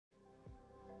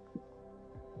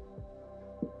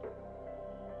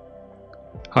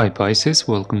Hi Pisces,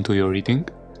 welcome to your reading.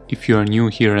 If you are new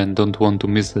here and don't want to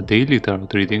miss the daily tarot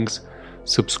readings,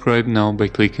 subscribe now by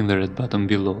clicking the red button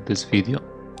below this video.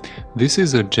 This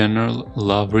is a general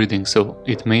love reading, so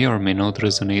it may or may not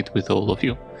resonate with all of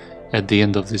you. At the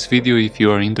end of this video, if you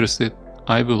are interested,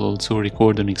 I will also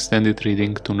record an extended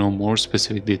reading to know more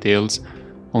specific details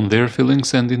on their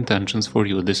feelings and intentions for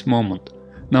you this moment.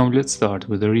 Now let's start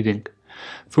with the reading.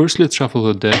 First, let's shuffle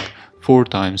the deck 4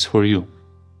 times for you.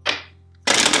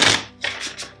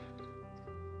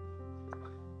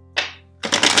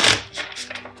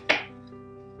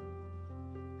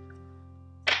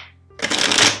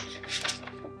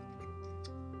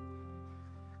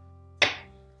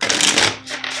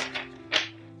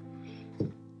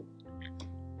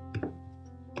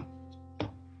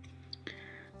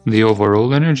 The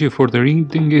overall energy for the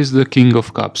reading is the King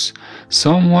of Cups.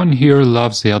 Someone here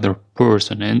loves the other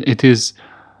person, and it is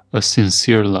a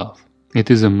sincere love.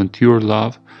 It is a mature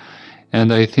love,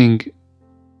 and I think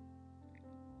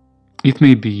it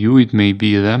may be you, it may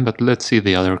be them, but let's see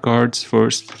the other cards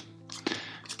first.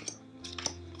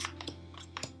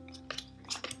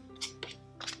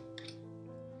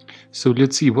 So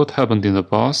let's see what happened in the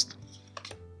past.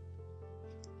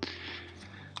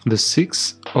 The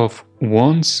 6 of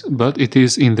Wands, but it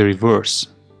is in the reverse.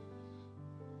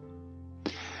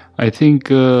 I think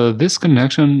this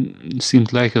connection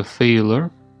seemed like a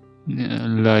failure,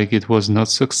 like it was not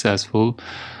successful.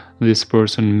 This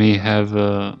person may have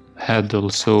had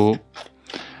also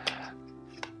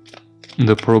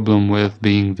the problem with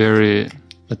being very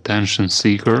attention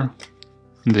seeker.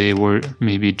 They were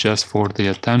maybe just for the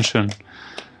attention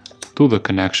to the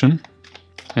connection.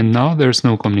 And now there's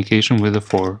no communication with the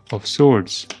 4 of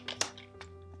Swords.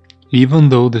 Even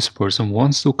though this person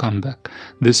wants to come back,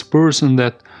 this person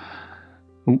that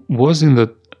was in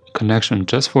the connection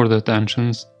just for the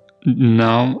attentions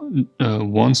now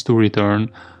wants to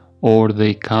return, or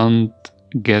they can't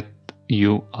get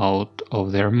you out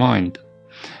of their mind.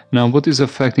 Now what is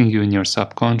affecting you in your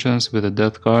subconscious with the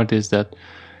Death card is that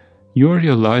you're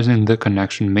realizing the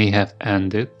connection may have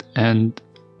ended and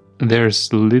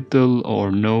there's little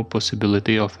or no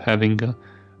possibility of having a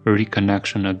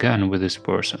reconnection again with this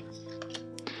person.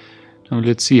 Now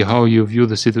let's see how you view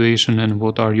the situation and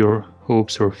what are your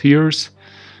hopes or fears.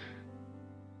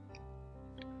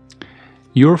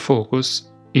 Your focus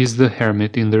is the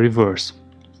Hermit in the reverse.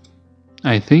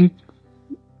 I think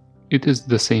it is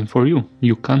the same for you.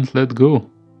 You can't let go.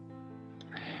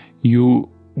 You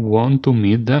want to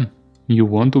meet them. You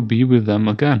want to be with them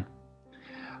again.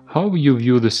 How you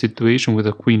view the situation with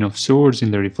the Queen of Swords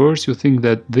in the reverse, you think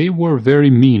that they were very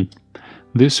mean.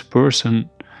 This person,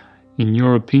 in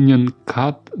your opinion,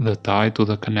 cut the tie to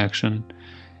the connection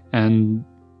and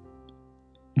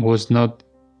was not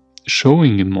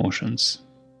showing emotions.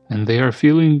 And they are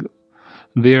appearing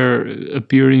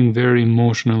very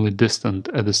emotionally distant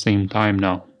at the same time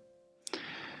now.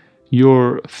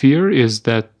 Your fear is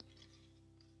that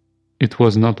it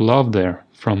was not love there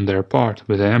from their part.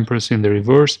 With the Empress in the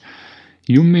reverse,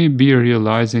 you may be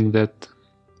realizing that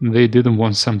they didn't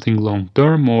want something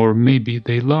long-term, or maybe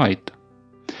they lied.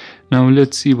 Now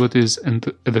let's see what is in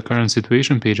the current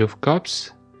situation, Page of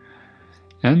Cups,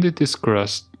 and it is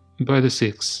crossed by the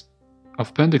 6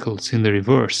 of Pentacles in the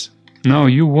reverse. Now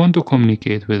you want to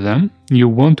communicate with them, you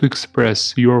want to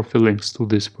express your feelings to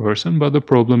this person, but the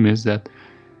problem is that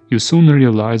you soon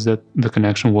realize that the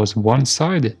connection was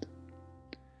one-sided.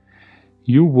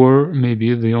 You were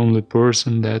maybe the only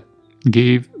person that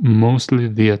gave mostly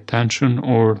the attention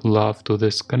or love to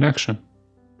this connection.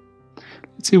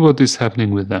 Let's see what is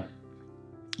happening with them.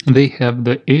 They have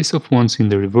the Ace of Wands in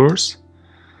the reverse.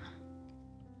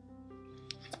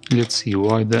 Let's see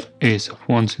why the Ace of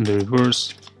Wands in the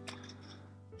reverse.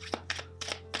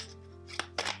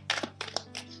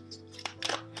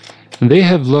 They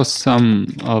have lost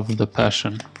some of the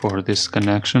passion for this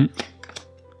connection.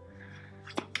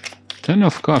 10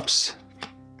 of Cups,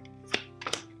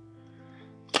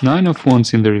 9 of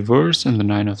Wands in the reverse, and the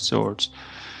 9 of Swords.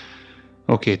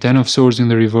 Okay, 10 of Swords in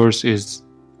the reverse is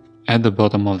at the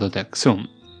bottom of the deck. So,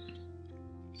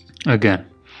 again,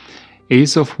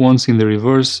 Ace of Wands in the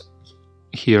reverse,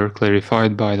 here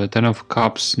clarified by the 10 of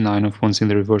Cups, 9 of Wands in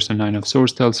the reverse, and 9 of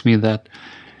Swords, tells me that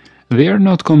they are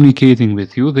not communicating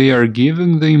with you. They are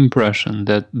giving the impression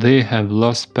that they have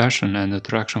lost passion and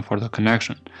attraction for the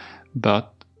connection. But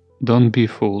don't be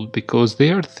fooled, because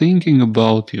they are thinking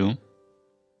about you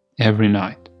every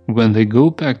night. When they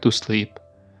go back to sleep,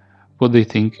 what they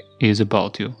think is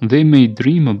about you. They may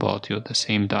dream about you at the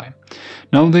same time.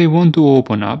 Now they want to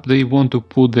open up, they want to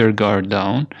put their guard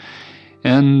down,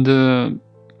 and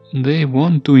they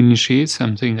want to initiate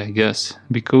something, I guess,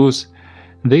 because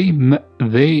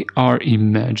they are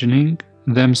imagining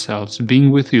themselves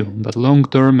being with you, but long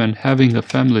term, and having a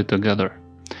family together.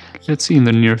 Let's see, in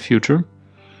the near future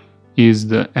is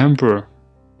the Emperor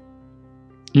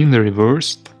in the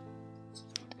reverse,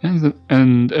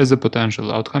 and as a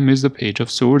potential outcome is the Page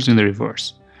of Swords in the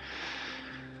reverse.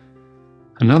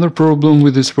 Another problem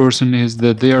with this person is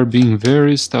that they are being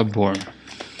very stubborn.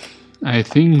 I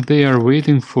think they are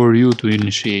waiting for you to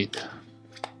initiate.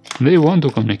 They want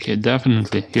to communicate,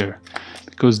 definitely, here,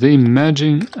 because they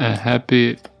imagine a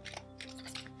happy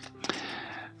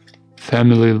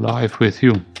family life with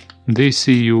you. They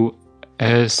see you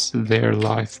as their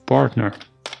life partner.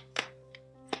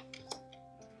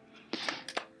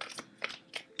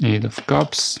 Eight of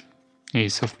Cups,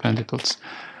 Ace of Pentacles.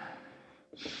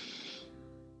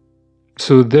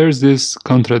 So there's this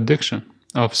contradiction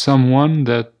of someone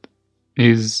that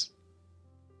is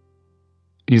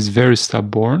very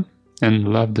stubborn and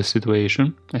love the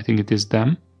situation. I think it is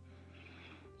them.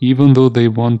 Even though they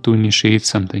want to initiate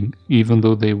something, even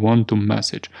though they want to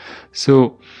message.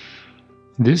 So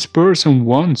this person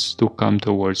wants to come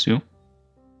towards you,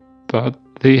 but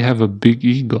they have a big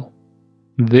ego.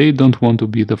 They don't want to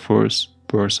be the first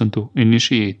person to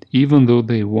initiate, even though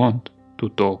they want to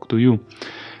talk to you.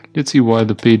 Let's see why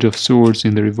the Page of Swords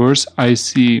in the reverse. I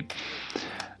see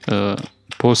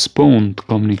postponed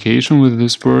communication with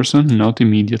this person, not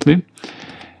immediately.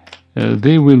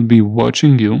 They will be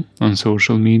watching you on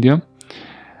social media,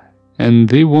 and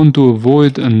they want to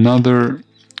avoid another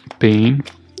pain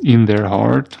in their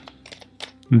heart.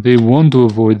 They want to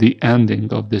avoid the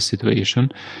ending of this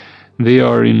situation. They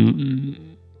are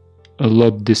in a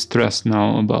lot distressed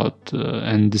now about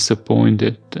and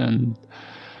disappointed, and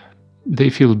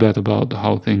they feel bad about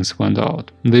how things went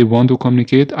out. They want to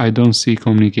communicate. I don't see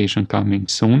communication coming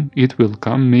soon. It will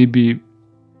come maybe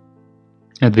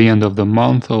at the end of the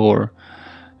month or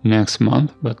next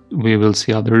month, but we will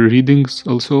see other readings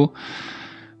also.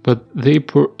 But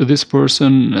this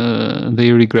person,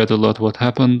 they regret a lot what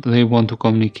happened. They want to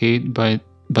communicate,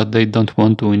 but they don't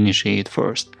want to initiate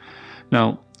first.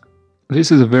 Now, this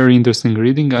is a very interesting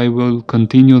reading. I will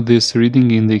continue this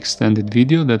reading in the extended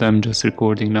video that I'm just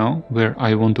recording now, where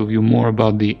I want to view more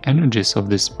about the energies of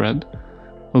this spread.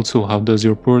 Also, how does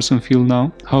your person feel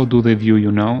now? How do they view you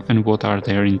now? And what are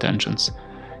their intentions?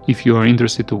 If you are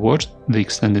interested to watch the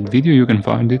extended video, you can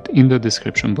find it in the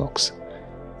description box.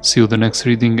 See you the next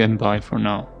reading, and bye for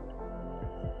now.